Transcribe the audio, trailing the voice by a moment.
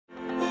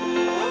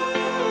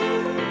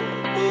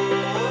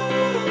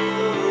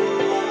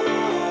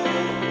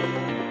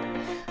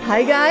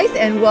Hi guys,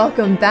 and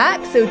welcome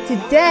back. So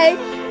today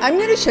I'm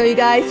going to show you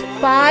guys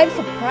 5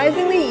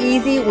 surprisingly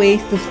easy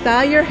ways to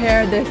style your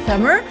hair this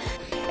summer.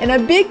 And a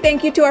big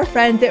thank you to our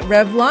friends at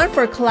Revlon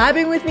for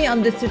collabing with me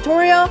on this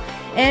tutorial.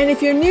 And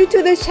if you're new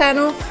to this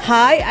channel,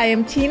 hi, I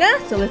am Tina,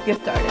 so let's get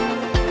started.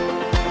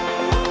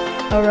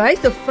 Alright,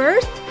 so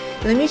first,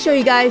 let me show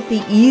you guys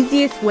the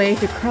easiest way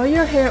to curl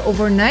your hair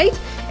overnight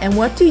and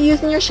what to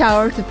use in your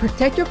shower to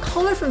protect your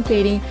color from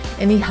fading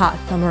in the hot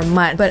summer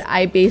months. But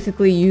I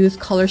basically use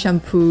color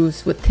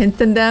shampoos with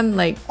tints in them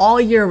like all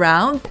year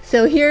round.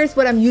 So here's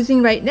what I'm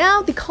using right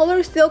now, the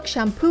Colorsilk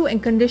shampoo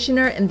and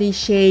conditioner in the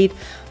shade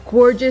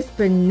Gorgeous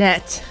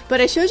Brunette.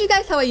 But I showed you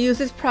guys how I use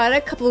this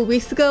product a couple of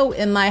weeks ago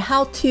in my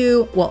how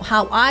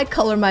I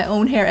color my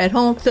own hair at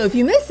home. So if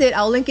you miss it,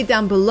 I'll link it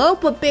down below.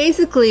 But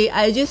basically,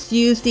 I just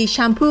use the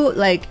shampoo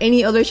like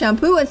any other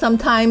shampoo, and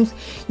sometimes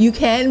you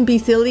can be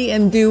silly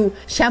and do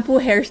shampoo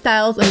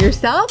hairstyles on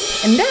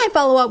yourself. And then I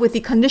follow up with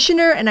the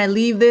conditioner and I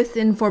leave this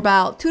in for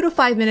about 2 to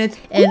 5 minutes.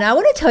 And I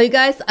want to tell you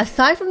guys,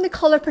 aside from the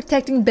color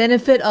protecting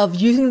benefit of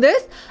using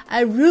this,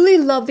 I really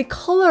love the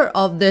color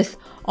of this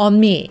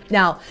on me.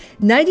 Now,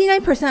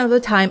 99% of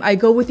the time I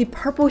go with the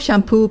purple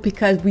shampoo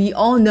because we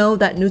all know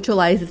that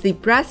neutralizes the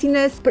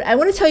brassiness. But I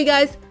want to tell you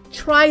guys,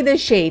 try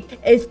this shade.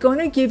 It's going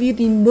to give you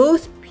the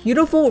most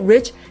beautiful,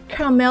 rich,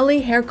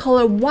 caramelly hair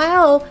color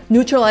while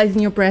neutralizing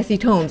your brassy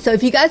tones. So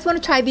if you guys want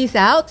to try these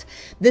out,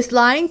 this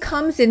line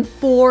comes in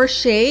 4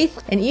 shades,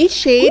 and each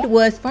shade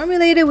was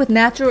formulated with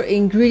natural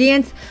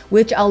ingredients,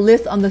 which I'll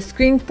list on the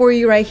screen for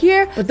you right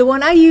here. But the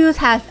one I use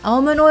has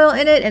almond oil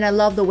in it, and I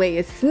love the way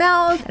it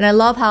smells, and I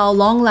love how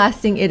long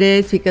lasting it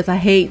is because I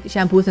hate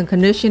shampoos and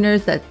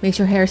conditioners that makes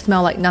your hair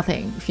smell like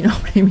nothing, if you know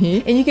what I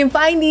mean. And you can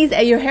find these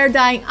at your hair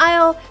dyeing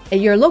aisle, at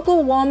your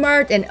local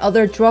Walmart and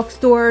other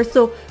drugstores,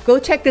 so go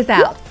check this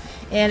out.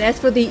 And as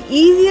for the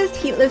easiest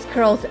heatless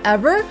curls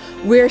ever,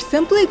 we're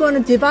simply going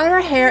to divide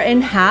our hair in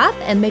half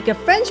and make a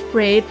French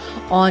braid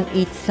on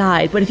each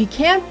side. But if you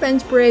can't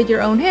French braid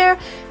your own hair,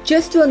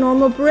 just do a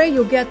normal braid.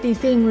 You'll get the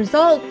same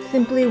result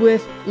simply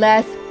with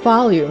less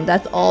volume.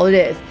 That's all it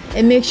is.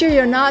 And make sure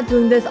you're not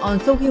doing this on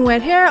soaking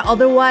wet hair,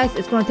 otherwise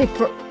it's going to take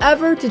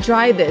forever to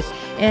dry this.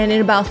 And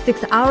in about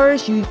 6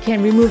 hours, you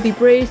can remove the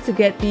braids to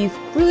get these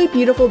really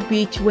beautiful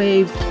beach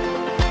waves.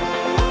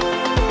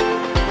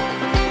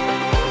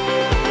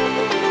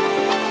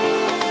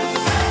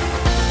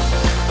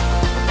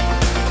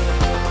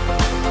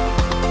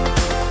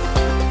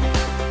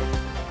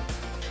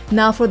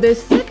 Now for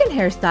this second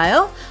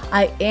hairstyle,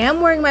 I am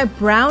wearing my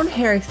brown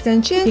hair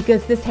extension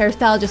because this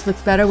hairstyle just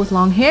looks better with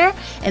long hair,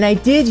 and I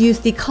did use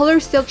the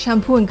Colorsilk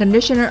shampoo and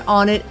conditioner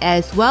on it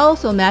as well,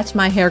 so match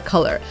my hair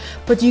color.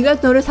 But do you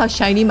guys notice how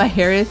shiny my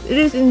hair is? It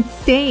is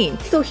insane.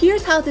 So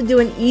here's how to do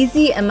an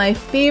easy and my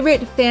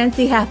favorite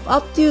fancy half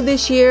updo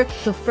this year.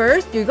 So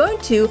first, you're going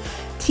to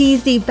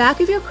tease the back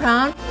of your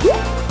crown,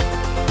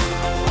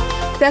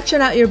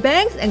 section out your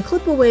bangs and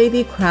clip away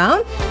the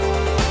crown.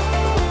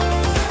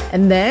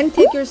 And then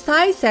take your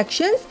side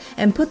sections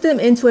and put them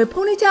into a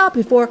ponytail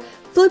before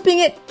flipping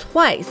it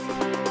twice.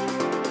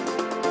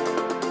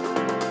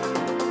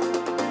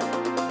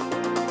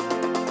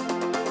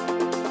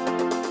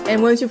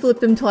 And once you flip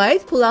them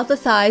twice, pull out the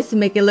sides to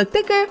make it look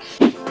thicker.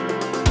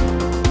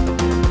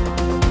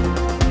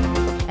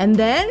 And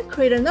then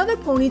create another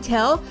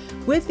ponytail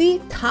with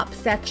the top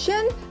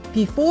section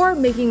before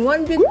making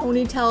one big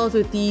ponytail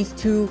with these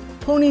 2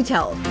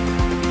 ponytails.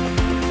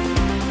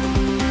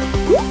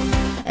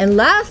 And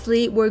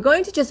lastly, we're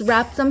going to just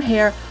wrap some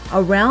hair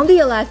around the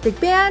elastic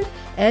band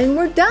and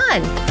we're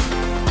done.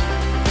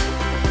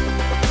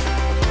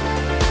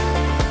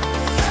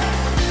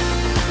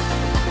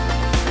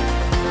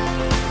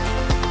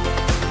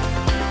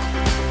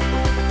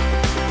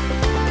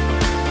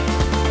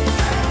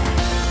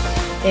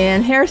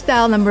 And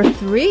hairstyle number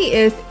 3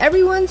 is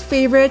everyone's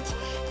favorite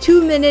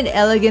 2-minute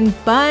elegant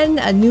bun,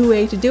 a new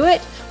way to do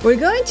it. We're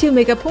going to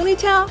make a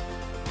ponytail,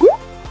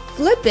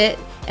 flip it,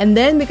 and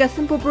then make a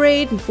simple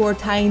braid before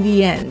tying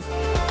the ends.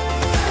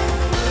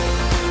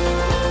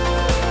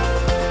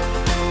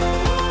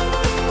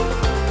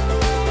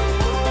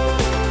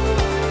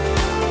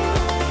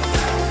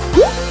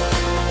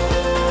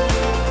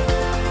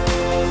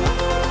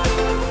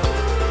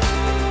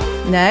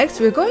 Next,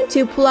 we're going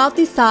to pull out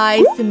the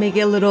sides to make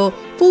it a little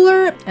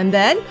fuller, and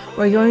then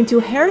we're going to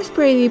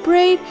hairspray the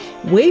braid,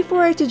 wait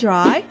for it to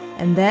dry,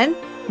 and then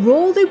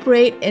roll the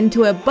braid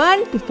into a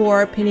bun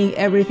before pinning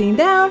everything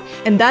down,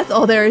 and that's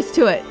all there is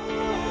to it.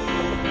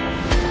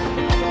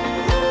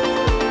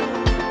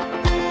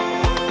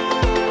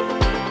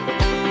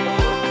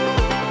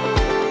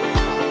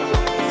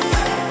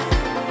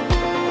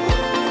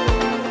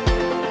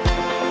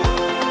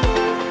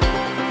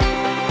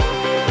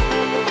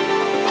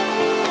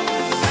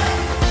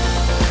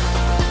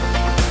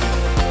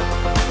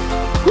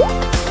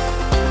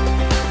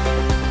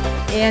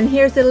 And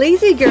here's the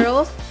lazy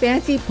girl's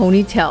fancy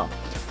ponytail.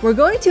 We're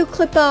going to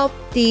clip out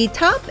the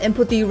top and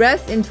put the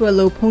rest into a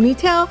low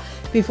ponytail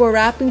before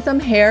wrapping some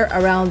hair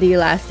around the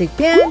elastic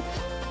band.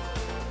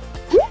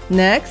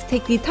 Next,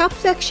 take the top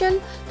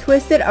section,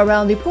 twist it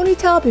around the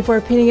ponytail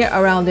before pinning it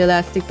around the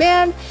elastic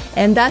band,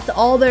 and that's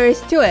all there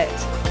is to it.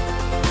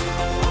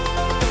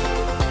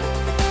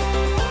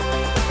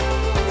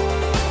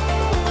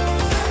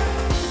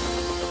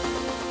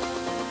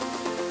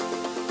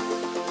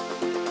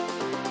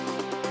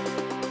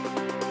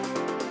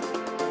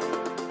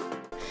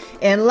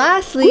 And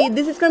lastly,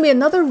 this is going to be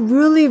another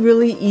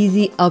really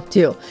easy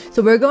updo.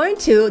 So we're going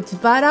to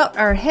divide out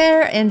our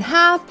hair in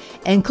half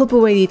and clip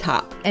away the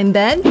top. And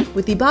then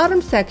with the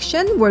bottom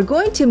section, we're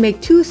going to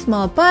make 2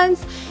 small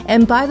buns.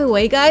 And by the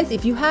way, guys,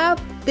 if you have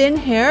thin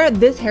hair,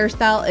 this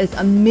hairstyle is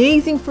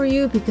amazing for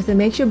you because it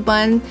makes your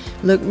bun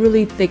look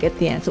really thick at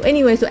the end. So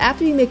anyway, so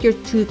after you make your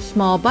 2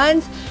 small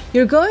buns,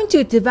 you're going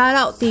to divide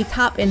out the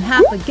top in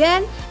half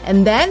again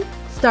and then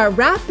start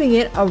wrapping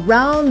it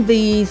around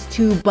these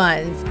 2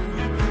 buns.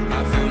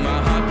 I feel my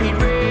heartbeat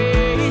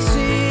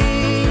racing.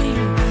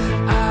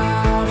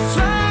 I'll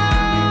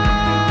fly,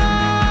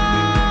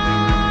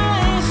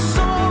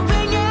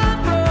 soaring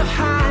ever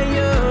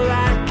higher. I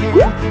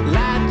can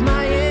light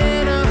my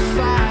inner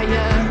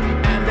fire,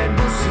 and then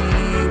we'll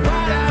see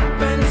what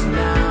happens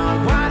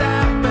now. What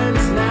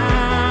happens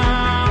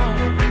now?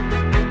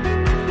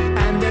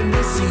 And then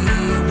we'll see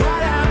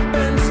what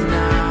happens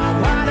now.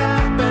 What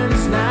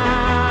happens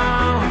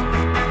now?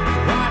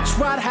 Watch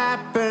what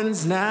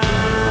happens now.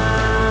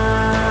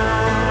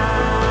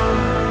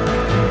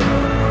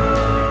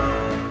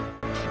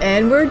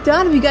 And we're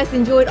done. If you guys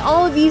enjoyed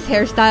all of these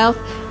hairstyles,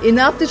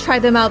 enough to try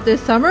them out this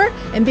summer.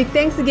 And big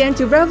thanks again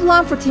to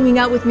Revlon for teaming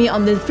out with me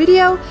on this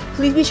video.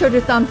 Please be sure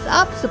to thumbs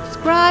up,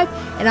 subscribe,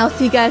 and I'll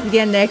see you guys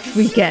again next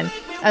weekend.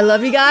 I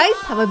love you guys.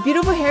 Have a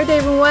beautiful hair day,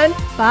 everyone.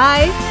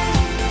 Bye.